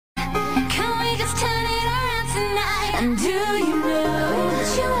And do you know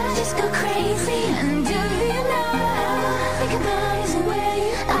that you ought to just go crazy? And do you know, think about is where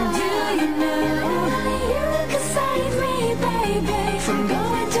you are. And do you know, you could save me, baby, from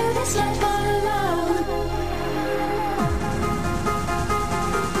going through this life all alone.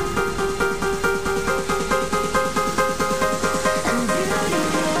 And do you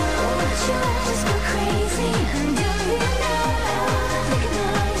know that you ought to just go crazy? And do you know, think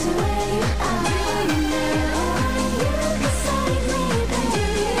about is where you are. And do you know, you could save me, baby,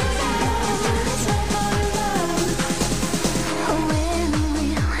 from this life all alone. When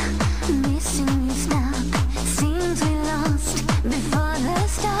will missing you stop? Seems we lost before the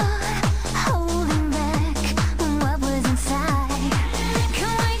start. Holding back what was inside.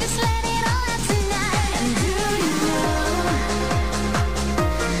 Can we just let it all out tonight? And do you know?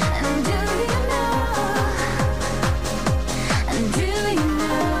 And do you know? And do you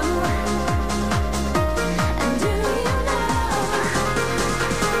know? And do you know?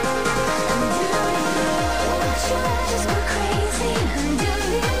 And do you know that you ought to just go crazy? And do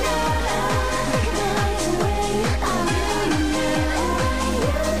you know, think about is where you are. Do you know,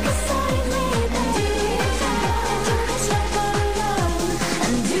 you could save me, baby, from going through this life all alone.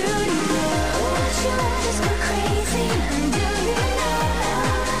 And do you know that you ought to just go crazy? And do you know,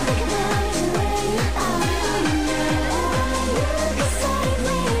 think about is where you are. Do you know, you could save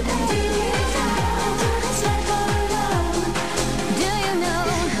me, baby, from going through this life all alone. Do you know,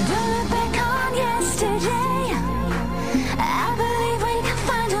 don't look back on yesterday. I believe we can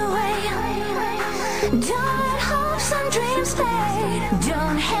find a way. Don't let hopes and dreams fade.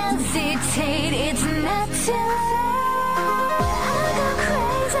 Don't hesitate, it's not too late. I go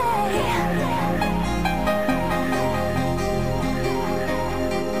crazy.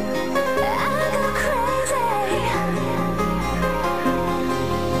 I go crazy.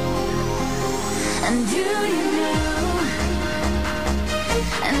 And do you know?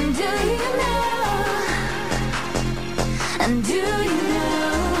 And do you know? And do you know?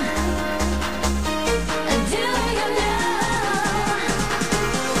 And do you know?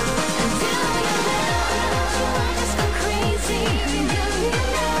 And do you know? You might just go crazy. And do you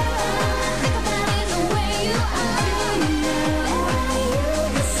know? Think about it the way you are. Do you know? You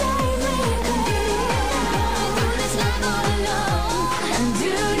can save me, baby, going through this life all alone. And do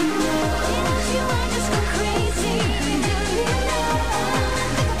you know? You might just go crazy. And do you know?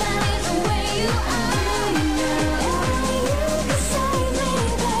 Think about it the way you are. Do you know? You can save me,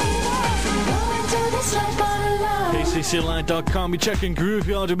 baby, from going through this life all alone. KCCLive.com. You're checking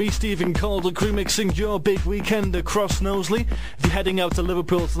Grooveyard with me, Stephen Calder, remixing your big weekend across Knowsley. If you're heading out to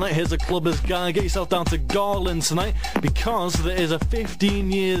Liverpool tonight, here's a clubber's guide. Get yourself down to Garland tonight because there is a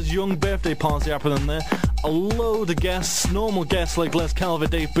 15 years young birthday party happening there. A load of guests, normal guests like Les Calver,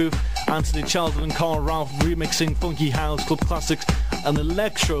 Dave Booth, Anthony Charlton and Carl Ralph remixing funky house, club classics and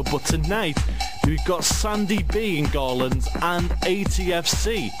electro. But tonight we've got Sandy B in Garland and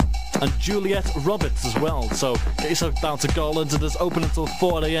ATFC. And Juliet Roberts as well. So get yourself down to Garland. It is open until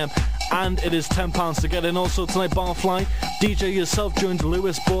 4 a.m. and it is £10 to get in. Also tonight, Barfly, DJ Yourself joined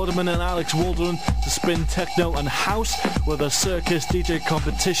Lewis Boardman and Alex Waldron to spin techno and house with a circus DJ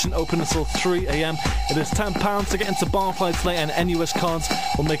competition open until 3 a.m. It is £10 to get into Barfly tonight, and NUS cards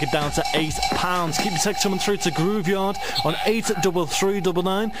will make it down to £8. Keep your text coming through to Grooveyard on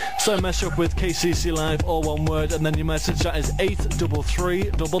 83399. So mess up with KCC Live, all one word, and then your message that is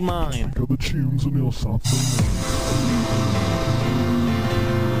 83399. Got the tunes on your Saturday night.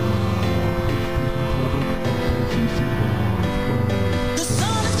 The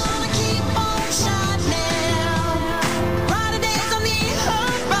sun is gonna keep on shining. Brighter days on the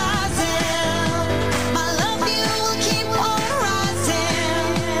horizon. My love for you will keep on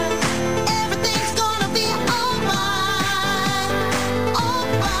rising. Everything's gonna be alright.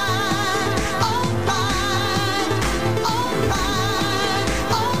 Alright, alright, alright,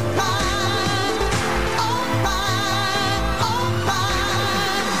 alright, alright.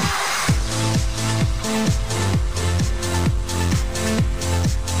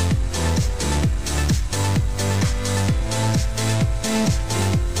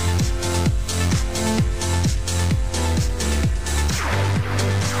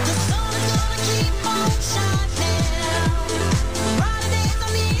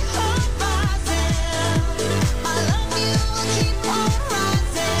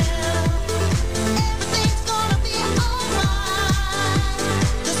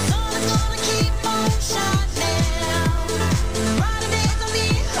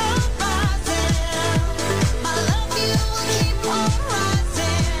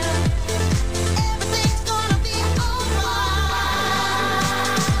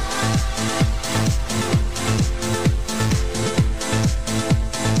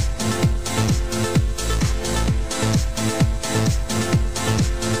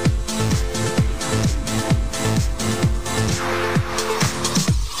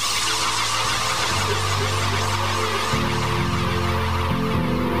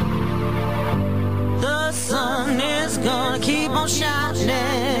 on shining.